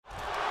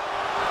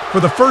For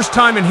the first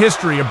time in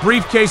history, a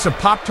briefcase of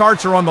Pop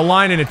Tarts are on the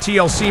line in a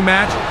TLC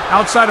match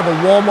outside of a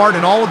Walmart,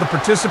 and all of the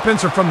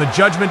participants are from the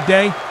Judgment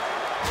Day.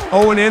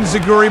 Owen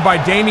Enziguri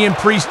by Damian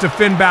Priest to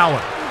Finn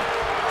Balor.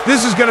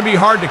 This is going to be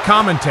hard to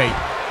commentate.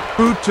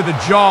 Boot to the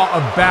jaw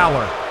of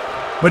Balor,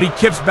 but he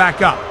kips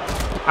back up.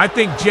 I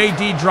think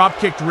JD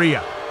drop-kicked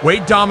Rhea.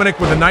 Wait, Dominik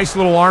with a nice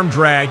little arm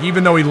drag,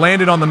 even though he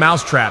landed on the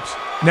mousetraps.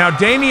 Now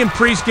Damian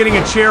Priest getting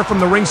a chair from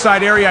the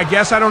ringside area. I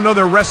guess, I don't know,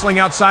 they're wrestling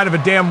outside of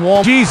a damn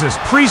wall. Jesus,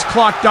 Priest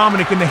clocked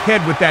Dominik in the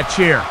head with that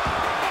chair.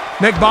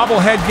 Neck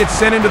bobblehead gets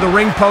sent into the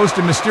ring post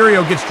and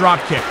Mysterio gets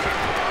drop-kicked.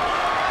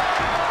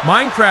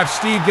 Minecraft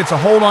Steve gets a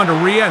hold onto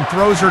Rhea and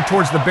throws her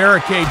towards the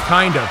barricade,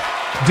 kind of.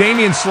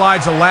 Damian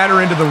slides a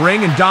ladder into the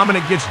ring and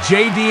Dominik gets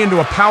JD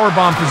into a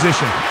powerbomb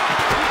position.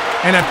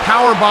 And a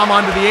powerbomb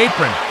onto the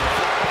apron.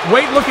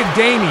 Wait, look at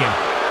Damian.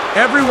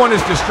 Everyone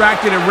is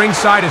distracted at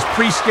ringside as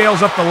Priest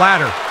scales up the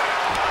ladder.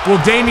 Will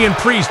Damian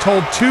Priest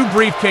hold two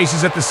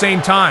briefcases at the same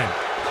time?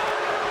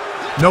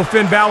 No,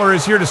 Finn Balor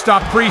is here to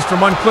stop Priest from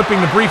unclipping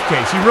the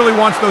briefcase. He really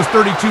wants those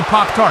 32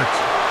 Pop Tarts.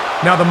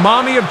 Now the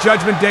mommy of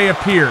Judgment Day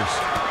appears.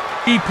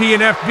 EP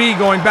and FB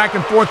going back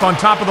and forth on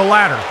top of the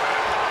ladder.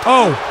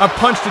 Oh, a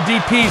punch to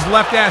DP's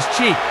left ass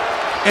cheek.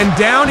 And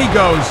down he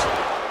goes.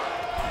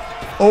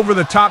 Over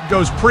the top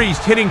goes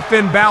Priest, hitting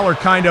Finn Balor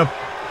kind of.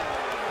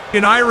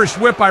 An Irish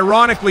whip,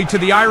 ironically, to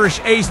the Irish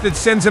ace that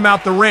sends him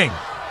out the ring.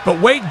 But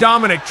wait,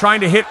 Dominik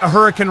trying to hit a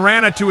Hurricane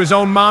Rana to his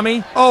own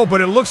mommy. Oh,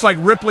 but it looks like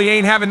Ripley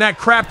ain't having that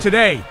crap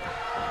today.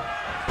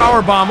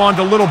 Powerbomb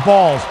onto little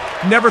balls.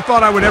 Never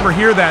thought I would ever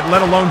hear that,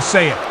 let alone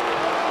say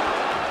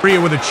it. Rhea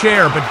with a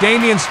chair, but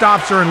Damian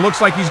stops her and looks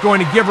like he's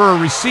going to give her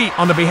a receipt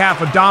on the behalf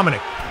of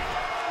Dominik.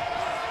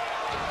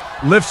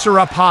 Lifts her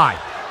up high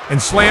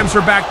and slams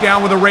her back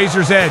down with a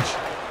razor's edge.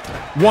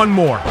 One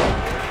more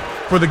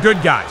for the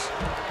good guys.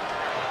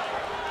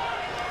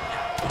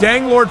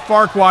 Dang Lord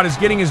Farquaad is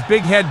getting his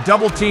big head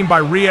double-teamed by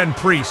Rhea and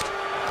Priest.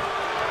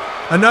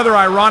 Another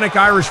ironic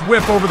Irish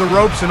whip over the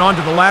ropes and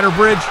onto the ladder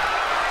bridge.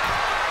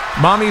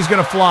 Mommy's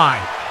gonna fly.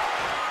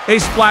 A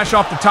splash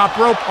off the top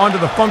rope onto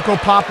the Funko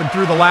Pop and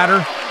through the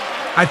ladder.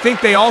 I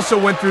think they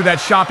also went through that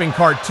shopping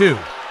cart too.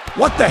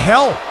 What the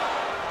hell?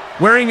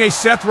 Wearing a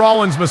Seth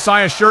Rollins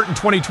Messiah shirt in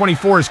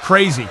 2024 is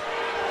crazy.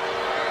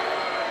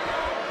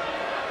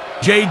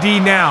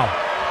 JD now.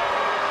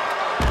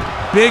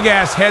 Big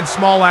ass head,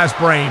 small ass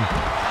brain.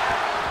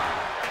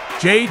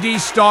 JD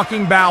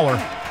stalking Balor.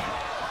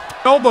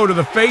 Elbow to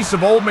the face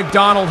of old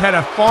McDonald had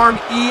a farm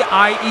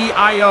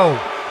E-I-E-I-O.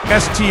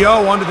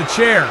 STO onto the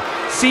chair.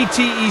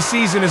 CTE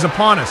season is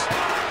upon us.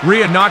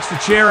 Rhea knocks the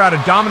chair out of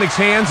Dominik's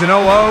hands and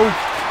oh.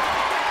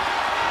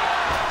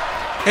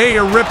 A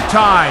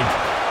riptide.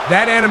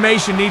 That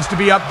animation needs to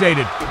be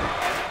updated.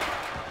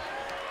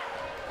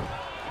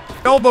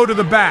 Elbow to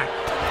the back.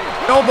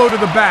 Elbow to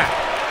the back.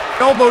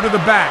 Elbow to the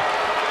back.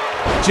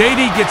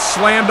 JD gets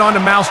slammed onto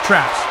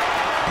mousetraps.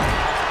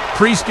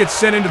 Priest gets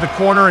sent into the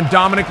corner and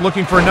Dominik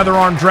looking for another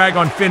arm drag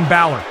on Finn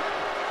Balor.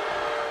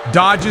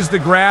 Dodges the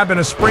grab and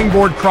a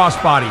springboard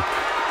crossbody.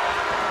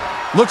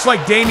 Looks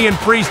like Damian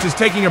Priest is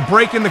taking a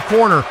break in the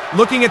corner,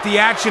 looking at the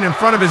action in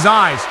front of his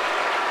eyes.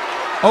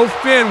 Oh,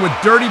 Finn with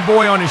Dirty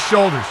Boy on his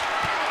shoulders.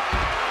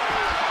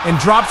 And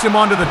drops him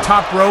onto the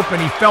top rope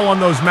and he fell on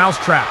those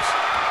mousetraps.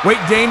 Wait,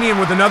 Damian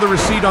with another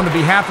receipt on the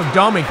behalf of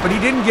Dominik, but he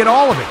didn't get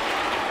all of it.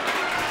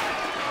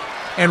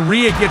 And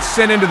Rhea gets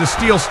sent into the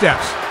steel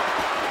steps.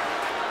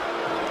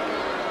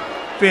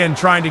 Finn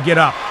trying to get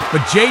up, but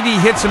JD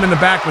hits him in the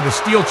back with a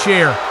steel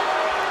chair.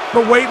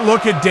 But wait,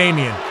 look at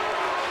Damian.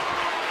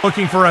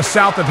 Looking for a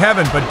south of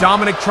heaven, but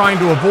Dominik trying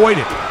to avoid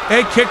it.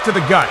 A kick to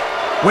the gut.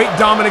 Wait,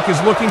 Dominik is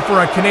looking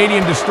for a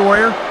Canadian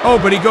destroyer. Oh,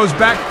 but he goes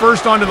back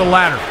first onto the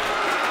ladder.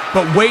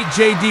 But wait,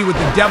 JD with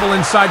the devil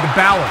inside the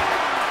Balor.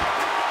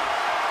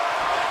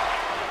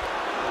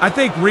 I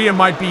think Rhea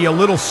might be a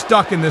little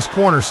stuck in this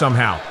corner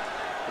somehow.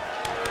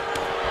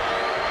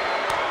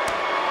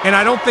 And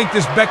I don't think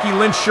this Becky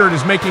Lynch shirt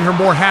is making her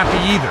more happy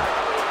either.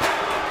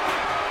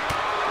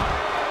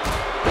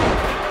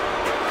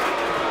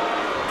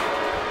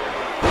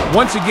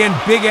 Once again,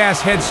 big ass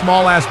head,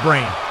 small ass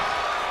brain.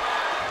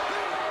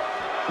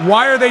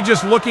 Why are they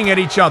just looking at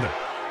each other?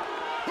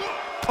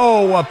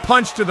 Oh, a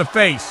punch to the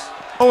face.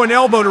 Oh, an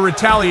elbow to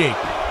retaliate.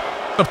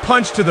 A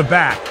punch to the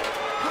back.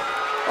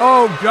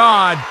 Oh,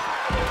 God.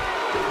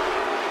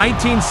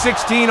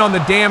 1916 on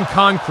the damn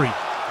concrete.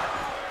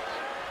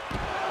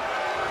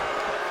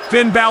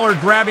 Finn Balor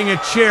grabbing a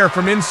chair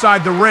from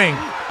inside the ring.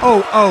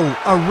 Oh,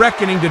 a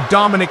reckoning to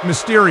Dominik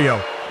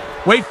Mysterio.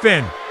 Wait,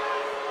 Finn.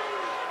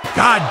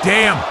 God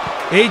damn.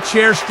 A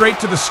chair straight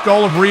to the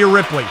skull of Rhea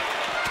Ripley.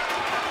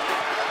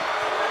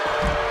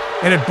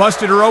 And it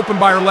busted her open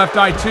by her left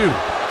eye, too.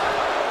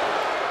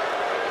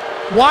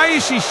 Why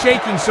is she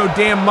shaking so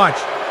damn much?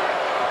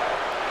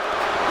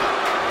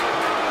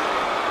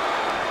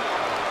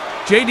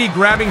 JD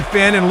grabbing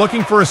Finn and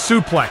looking for a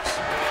suplex.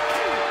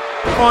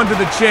 Onto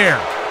the chair.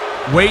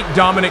 Wait,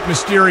 Dominik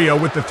Mysterio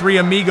with the three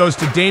amigos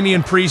to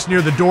Damian Priest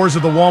near the doors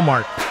of the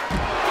Walmart.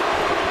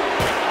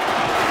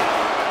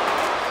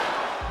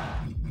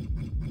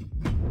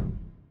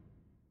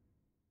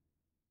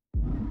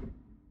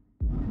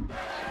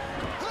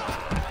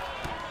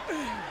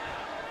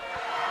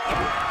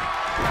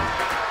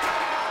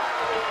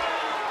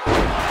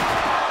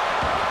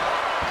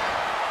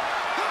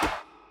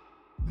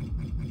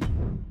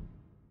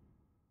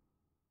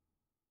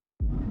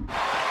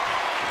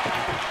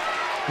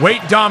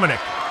 Wait, Dominik.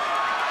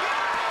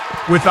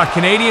 With a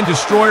Canadian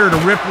destroyer to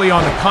Ripley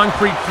on the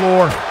concrete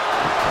floor.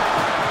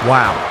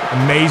 Wow,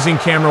 amazing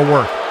camera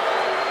work.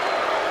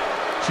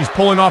 She's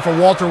pulling off a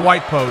Walter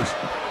White pose.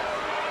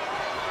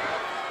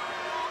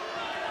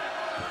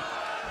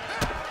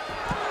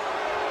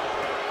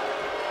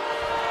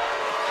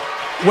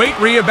 Wait,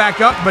 Rhea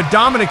back up, but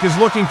Dominik is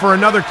looking for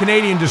another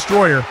Canadian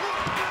destroyer.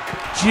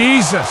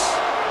 Jesus.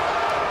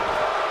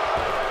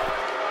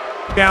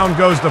 Down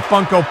goes the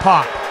Funko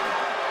Pop.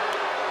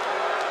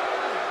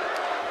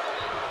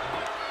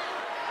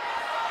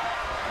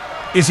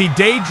 Is he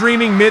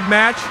daydreaming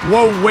mid-match?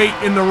 Whoa, wait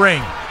in the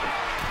ring.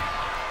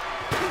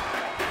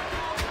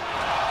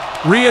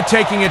 Rhea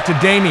taking it to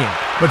Damian,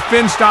 but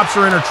Finn stops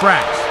her in her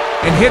tracks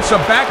and hits a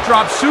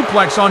backdrop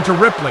suplex onto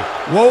Ripley.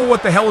 Whoa,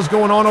 what the hell is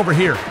going on over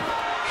here?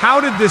 How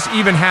did this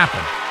even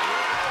happen?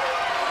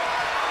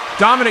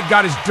 Dominik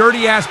got his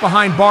dirty ass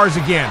behind bars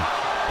again.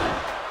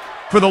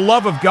 For the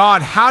love of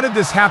God, how did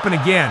this happen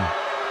again?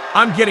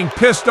 I'm getting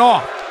pissed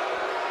off.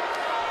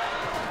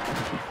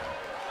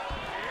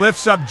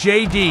 Lifts up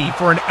JD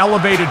for an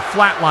elevated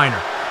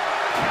flatliner.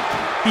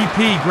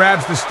 EP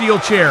grabs the steel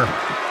chair,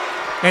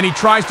 and he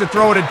tries to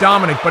throw it at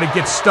Dominik, but it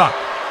gets stuck.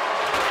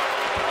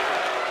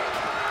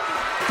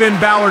 Finn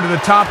Balor to the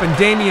top, and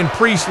Damian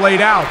Priest laid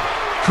out.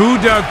 Coup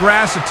de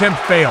grace attempt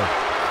failed.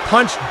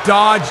 Punch,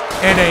 dodge,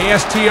 and a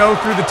STO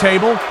through the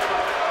table.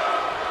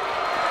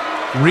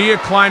 Rhea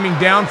climbing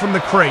down from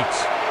the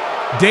crates.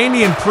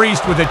 Damian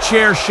Priest with a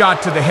chair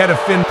shot to the head of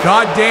Finn.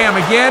 God damn,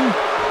 again?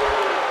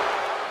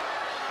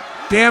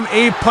 Damn,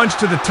 a punch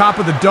to the top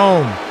of the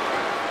dome.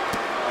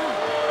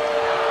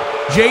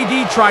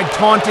 JD tried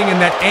taunting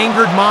and that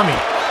angered Mommy.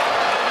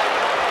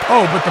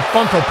 Oh, but the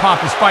Funko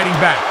Pop is fighting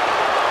back.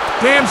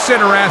 Damn,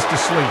 sent her ass to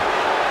sleep.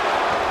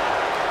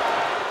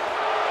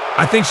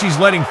 I think she's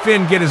letting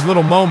Finn get his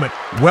little moment.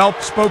 Well,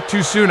 spoke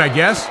too soon, I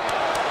guess.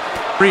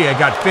 Rhea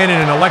got Finn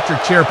in an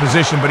electric chair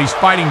position, but he's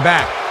fighting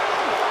back.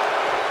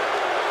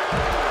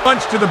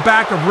 Punch to the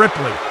back of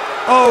Ripley.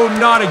 Oh,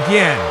 not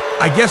again.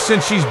 I guess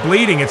since she's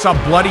bleeding, it's a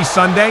bloody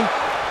Sunday.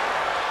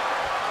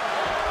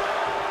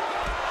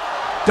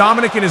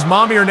 Dominik and his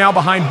mommy are now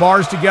behind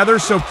bars together,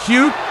 so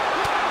cute.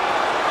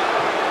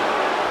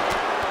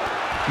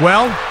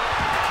 Well,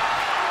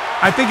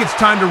 I think it's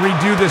time to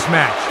redo this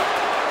match.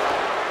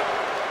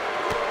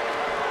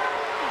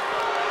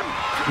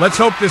 Let's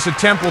hope this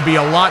attempt will be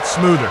a lot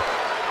smoother.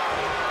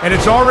 And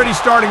it's already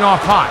starting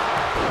off hot.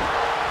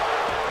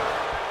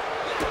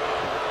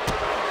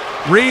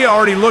 Rhea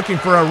already looking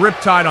for a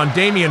riptide on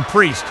Damian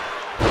Priest.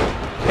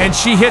 And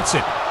she hits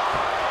it.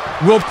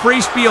 Will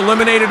Priest be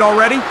eliminated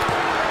already?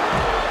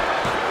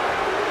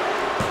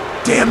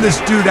 Damn, this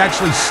dude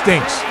actually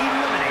stinks.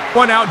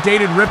 One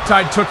outdated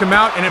riptide took him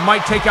out, and it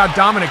might take out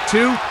Dominik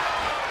too.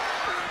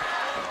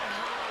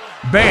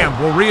 Bam,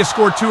 will Rhea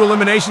score 2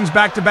 eliminations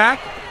back-to-back?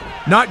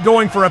 Not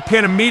going for a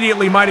pin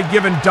immediately might have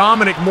given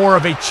Dominik more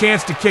of a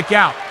chance to kick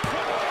out.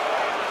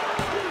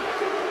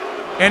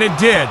 And it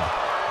did.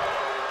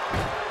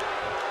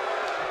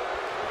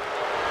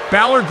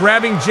 Balor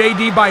grabbing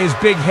JD by his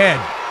big head.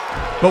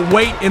 But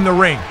wait in the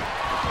ring.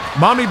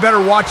 Mommy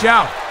better watch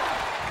out.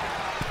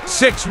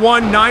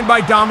 6-1, 9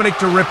 by Dominik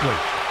to Ripley.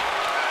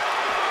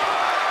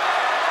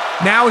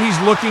 Now he's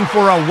looking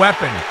for a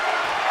weapon.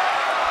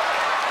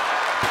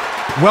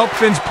 Well,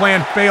 Finn's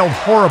plan failed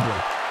horribly.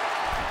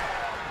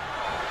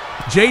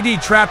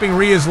 JD trapping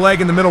Rhea's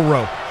leg in the middle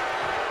rope.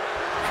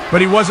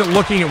 But he wasn't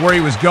looking at where he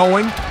was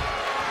going.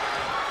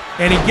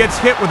 And he gets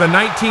hit with a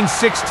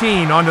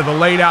 1916 onto the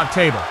laid-out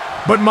table.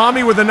 But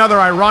Mommy with another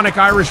ironic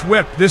Irish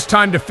whip, this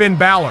time to Finn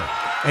Balor.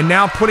 And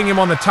now putting him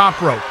on the top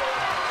rope.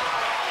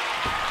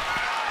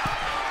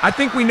 I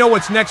think we know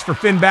what's next for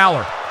Finn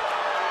Balor.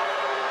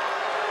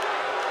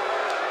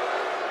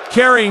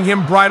 Carrying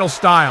him bridal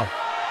style.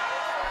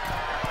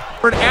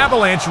 For an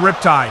avalanche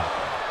riptide.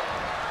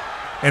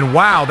 And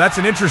wow, that's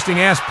an interesting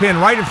ass pin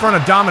right in front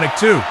of Dominik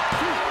too.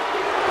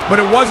 But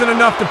it wasn't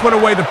enough to put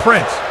away the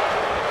Prince.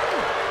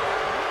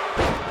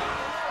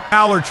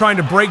 Balor trying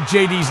to break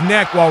JD's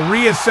neck while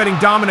Rhea's setting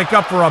Dominik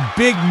up for a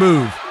big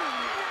move.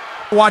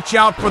 Watch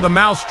out for the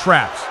mouse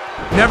traps.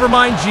 Never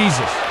mind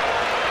Jesus.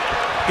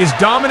 Is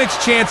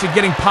Dominik's chance at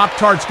getting Pop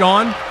Tarts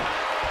gone?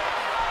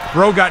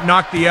 Bro got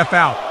knocked the F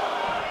out.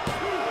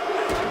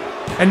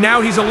 And now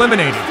he's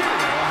eliminated.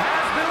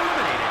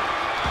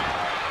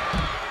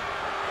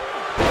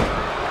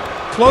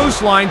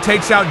 Clothesline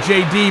takes out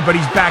JD, but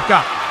he's back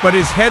up. But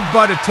his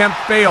headbutt attempt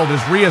failed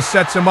as Rhea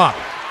sets him up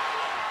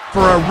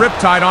for a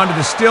riptide onto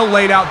the still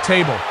laid out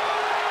table.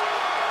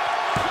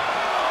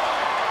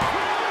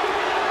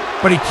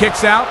 But he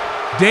kicks out.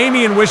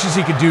 Damian wishes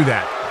he could do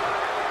that.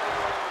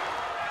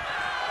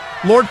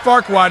 Lord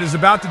Farquaad is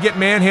about to get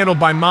manhandled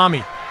by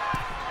Mommy.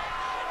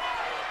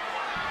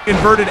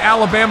 Inverted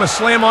Alabama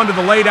slam onto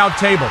the laid out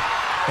table.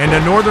 And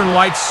a Northern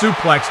Lights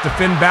suplex to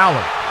Finn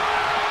Balor.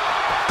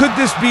 Could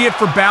this be it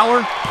for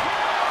Balor?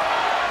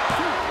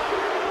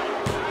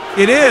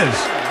 It is.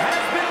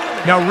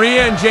 Now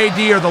Rhea and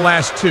JD are the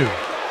last two.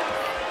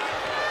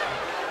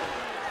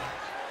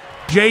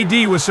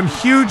 JD with some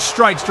huge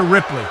strikes to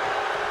Ripley.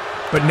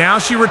 But now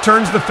she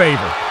returns the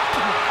favor.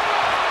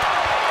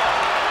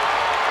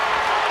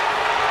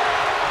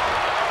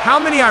 How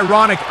many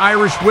ironic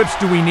Irish whips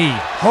do we need?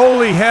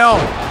 Holy hell!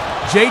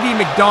 JD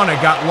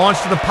McDonagh got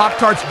launched to the Pop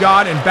Tarts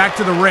god and back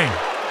to the ring.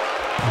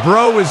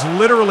 Bro is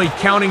literally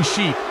counting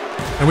sheep.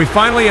 And we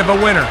finally have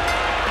a winner.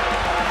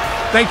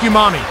 Thank you,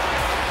 Mommy.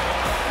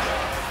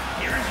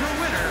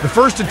 The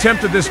first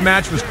attempt at this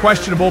match was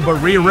questionable, but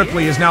Rhea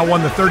Ripley has now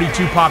won the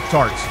 32 Pop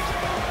Tarts.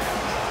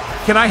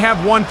 Can I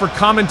have one for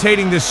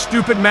commentating this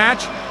stupid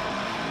match?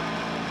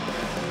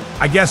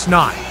 I guess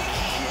not.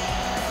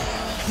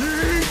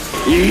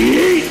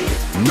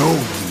 No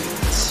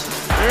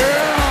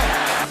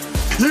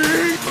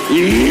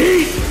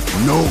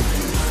hits. No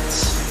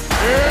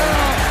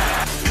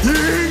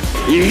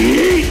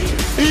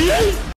hits.